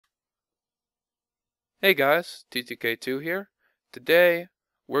Hey guys, TTK2 here. Today,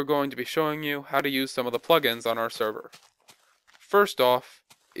 we're going to be showing you how to use some of the plugins on our server. First off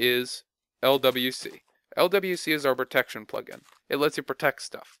is LWC. LWC is our protection plugin. It lets you protect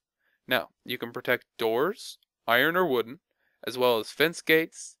stuff. Now, you can protect doors, iron or wooden, as well as fence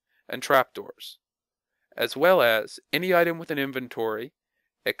gates and trapdoors, as well as any item with an inventory,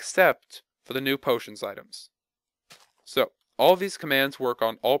 except for the new potions items. So, all of these commands work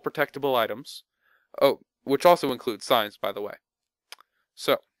on all protectable items. Oh, which also includes signs, by the way.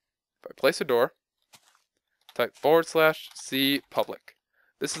 So, if I place a door, type /c public.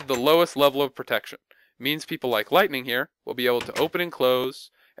 This is the lowest level of protection. It means people like Lightning here will be able to open and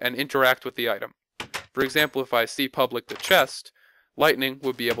close and interact with the item. For example, if I C public the chest, Lightning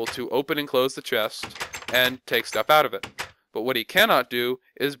would be able to open and close the chest and take stuff out of it. But what he cannot do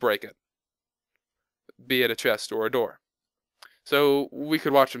is break it, be it a chest or a door. So we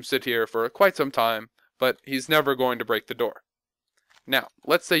could watch him sit here for quite some time, but he's never going to break the door. Now,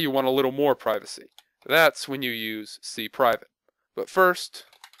 let's say you want a little more privacy. That's when you use cPrivate. But first,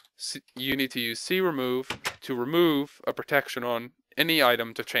 you need to use cRemove to remove a protection on any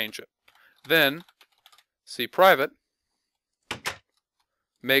item to change it. Then, cPrivate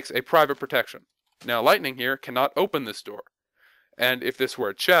makes a private protection. Now, Lightning here cannot open this door. And if this were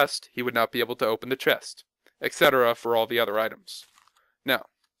a chest, he would not be able to open the chest, etc. for all the other items. Now,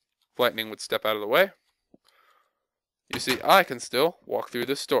 if Lightning would step out of the way, you see I can still walk through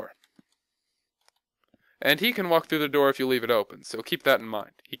this door. And he can walk through the door if you leave it open, so keep that in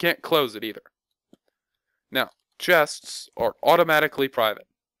mind. He can't close it either. Now, chests are automatically private.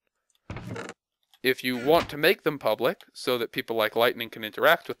 If you want to make them public, so that people like Lightning can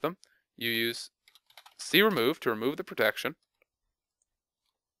interact with them, you use cRemove to remove the protection,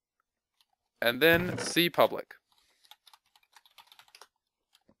 and then cPublic.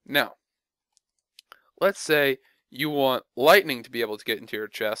 Now, let's say you want Lightning to be able to get into your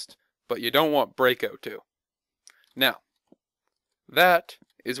chest, but you don't want Breako to. Now, that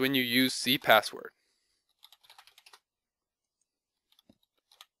is when you use cPassword.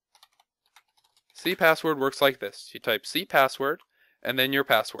 cPassword works like this. You type cPassword and then your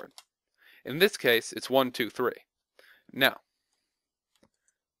password. In this case, it's 123. Now,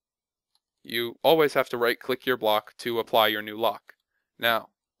 you always have to right-click your block to apply your new lock. Now,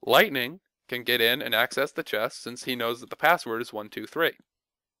 Lightning can get in and access the chest since he knows that the password is 123.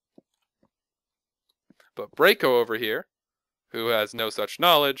 But Breako over here, who has no such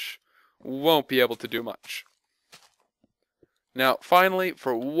knowledge, won't be able to do much. Now, finally,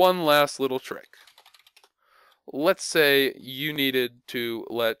 for one last little trick. Let's say you needed to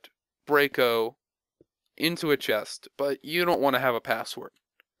let Breako into a chest, but you don't want to have a password.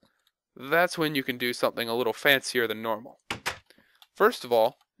 That's when you can do something a little fancier than normal. First of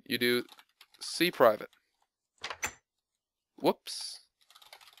all, you do cPrivate. Whoops.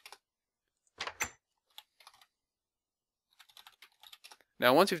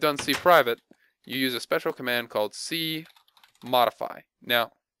 Now, once you've done cPrivate, you use a special command called cModify.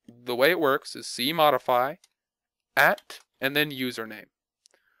 Now, the way it works is cModify @ and then username.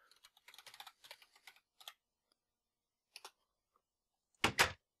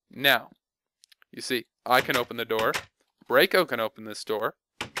 Now, you see, I can open the door, Breako can open this door,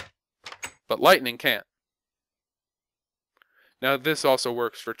 but Lightning can't. Now, this also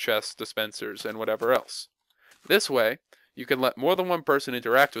works for chests, dispensers, and whatever else. This way, you can let more than one person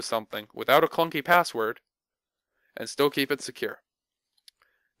interact with something without a clunky password and still keep it secure.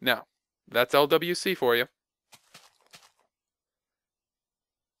 Now, that's LWC for you.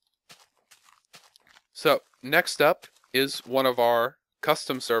 So, next up is one of our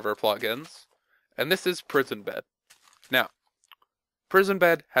custom server plugins, and this is Prison Bed. Now, Prison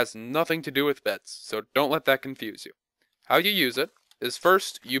Bed has nothing to do with beds, so don't let that confuse you. How you use it is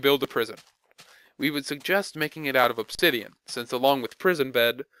first you build a prison. We would suggest making it out of obsidian, since along with Prison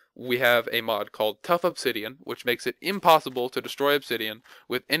Bed, we have a mod called Tough Obsidian, which makes it impossible to destroy obsidian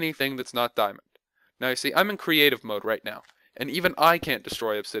with anything that's not diamond. Now you see, I'm in creative mode right now, and even I can't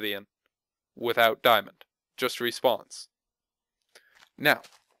destroy obsidian without diamond, just respawns. Now,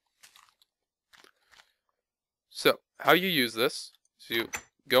 so how you use this is you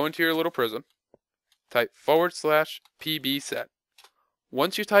go into your little prison, type /pbset.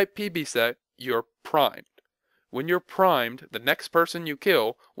 Once you type pbset, you're primed. When you're primed, the next person you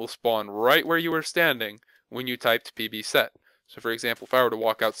kill will spawn right where you were standing when you typed pbset. So for example, if I were to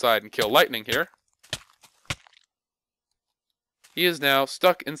walk outside and kill Lightning here, he is now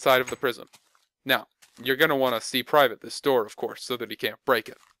stuck inside of the prison. Now, you're going to want to cPrivate this door, of course, so that he can't break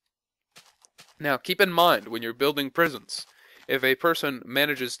it. Now, keep in mind, when you're building prisons, if a person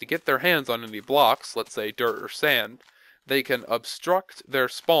manages to get their hands on any blocks, let's say dirt or sand, they can obstruct their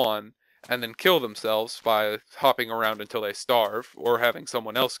spawn and then kill themselves by hopping around until they starve, or having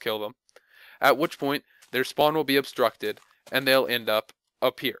someone else kill them, at which point their spawn will be obstructed and they'll end up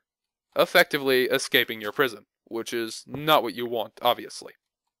here, effectively escaping your prison, which is not what you want, obviously.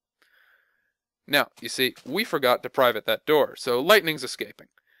 Now, you see, we forgot to private that door, so Lightning's escaping,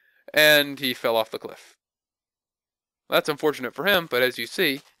 and he fell off the cliff. That's unfortunate for him, but as you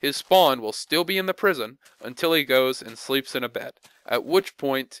see, his spawn will still be in the prison until he goes and sleeps in a bed, at which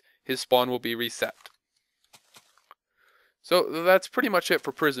point his spawn will be reset. So that's pretty much it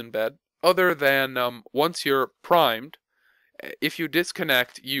for prison bed, other than once you're primed, if you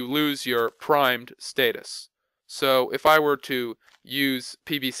disconnect, you lose your primed status. So if I were to use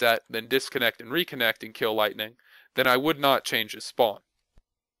PB set, then disconnect and reconnect and kill Lightning, then I would not change his spawn.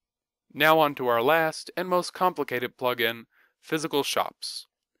 Now on to our last and most complicated plugin, Physical Shops.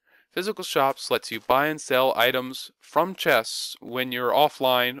 Physical Shops lets you buy and sell items from chests when you're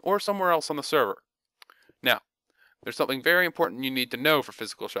offline or somewhere else on the server. Now, there's something very important you need to know for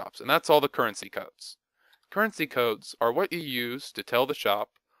Physical Shops, and that's all the currency codes. Currency codes are what you use to tell the shop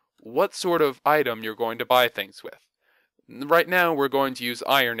what sort of item you're going to buy things with. Right now we're going to use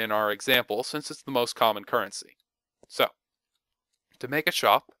iron in our example since it's the most common currency. So, to make a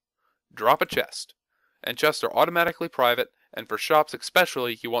shop, drop a chest, and chests are automatically private, and for shops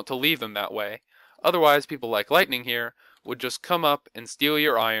especially you want to leave them that way, otherwise people like Lightning here would just come up and steal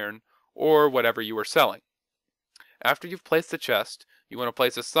your iron or whatever you were selling. After you've placed the chest, you want to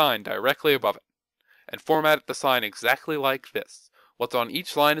place a sign directly above it, and format the sign exactly like this. What's on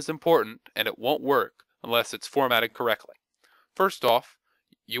each line is important, and it won't work unless it's formatted correctly. First off,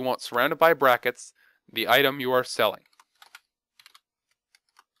 you want surrounded by brackets the item you are selling.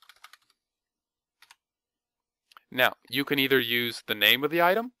 Now, you can either use the name of the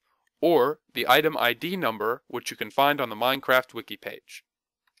item, or the item ID number, which you can find on the Minecraft wiki page.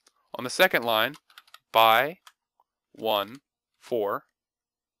 On the second line, buy 1 for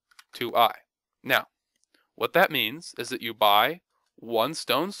 2i. Now, what that means is that you buy 1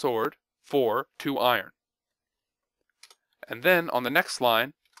 stone sword for 2 iron. And then on the next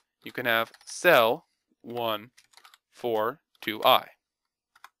line, you can have sell 1 for 2i.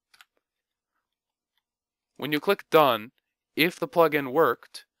 When you click done, if the plugin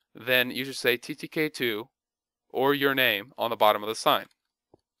worked, then you should say TTK2 or your name on the bottom of the sign.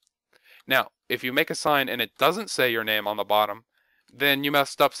 Now, if you make a sign and it doesn't say your name on the bottom, then you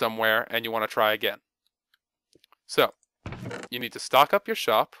messed up somewhere and you want to try again. So, you need to stock up your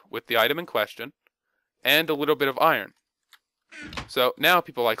shop with the item in question and a little bit of iron. So now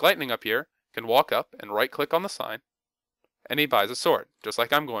people like Lightning up here can walk up and right click on the sign, and he buys a sword, just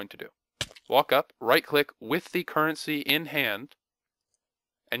like I'm going to do. Walk up, right click with the currency in hand,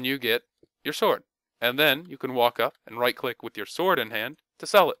 and you get your sword. And then you can walk up and right click with your sword in hand to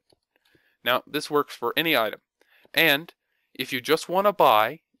sell it. Now this works for any item. And if you just want to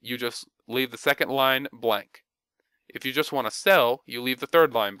buy, you just leave the second line blank. If you just want to sell, you leave the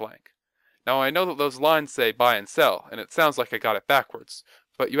third line blank. Now I know that those lines say buy and sell, and it sounds like I got it backwards,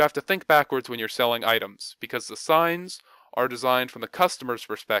 but you have to think backwards when you're selling items, because the signs are designed from the customer's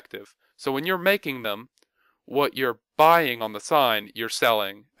perspective. So when you're making them, what you're buying on the sign, you're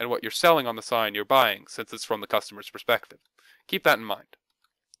selling, and what you're selling on the sign, you're buying, since it's from the customer's perspective. Keep that in mind.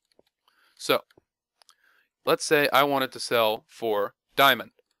 So, let's say I wanted to sell for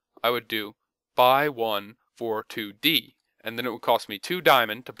diamond. I would do buy 1 for 2D, and then it would cost me 2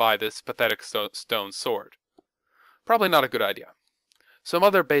 diamond to buy this pathetic stone sword. Probably not a good idea. Some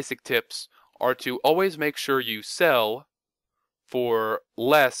other basic tips are to always make sure you sell for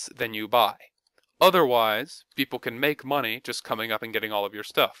less than you buy. Otherwise, people can make money just coming up and getting all of your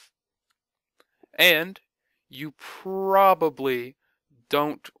stuff. And you probably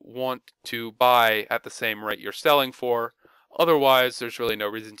don't want to buy at the same rate you're selling for. Otherwise, there's really no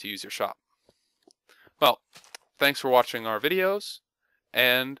reason to use your shop. Well, thanks for watching our videos,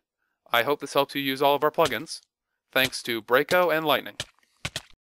 and I hope this helped you use all of our plugins. Thanks to Breako and Lightning.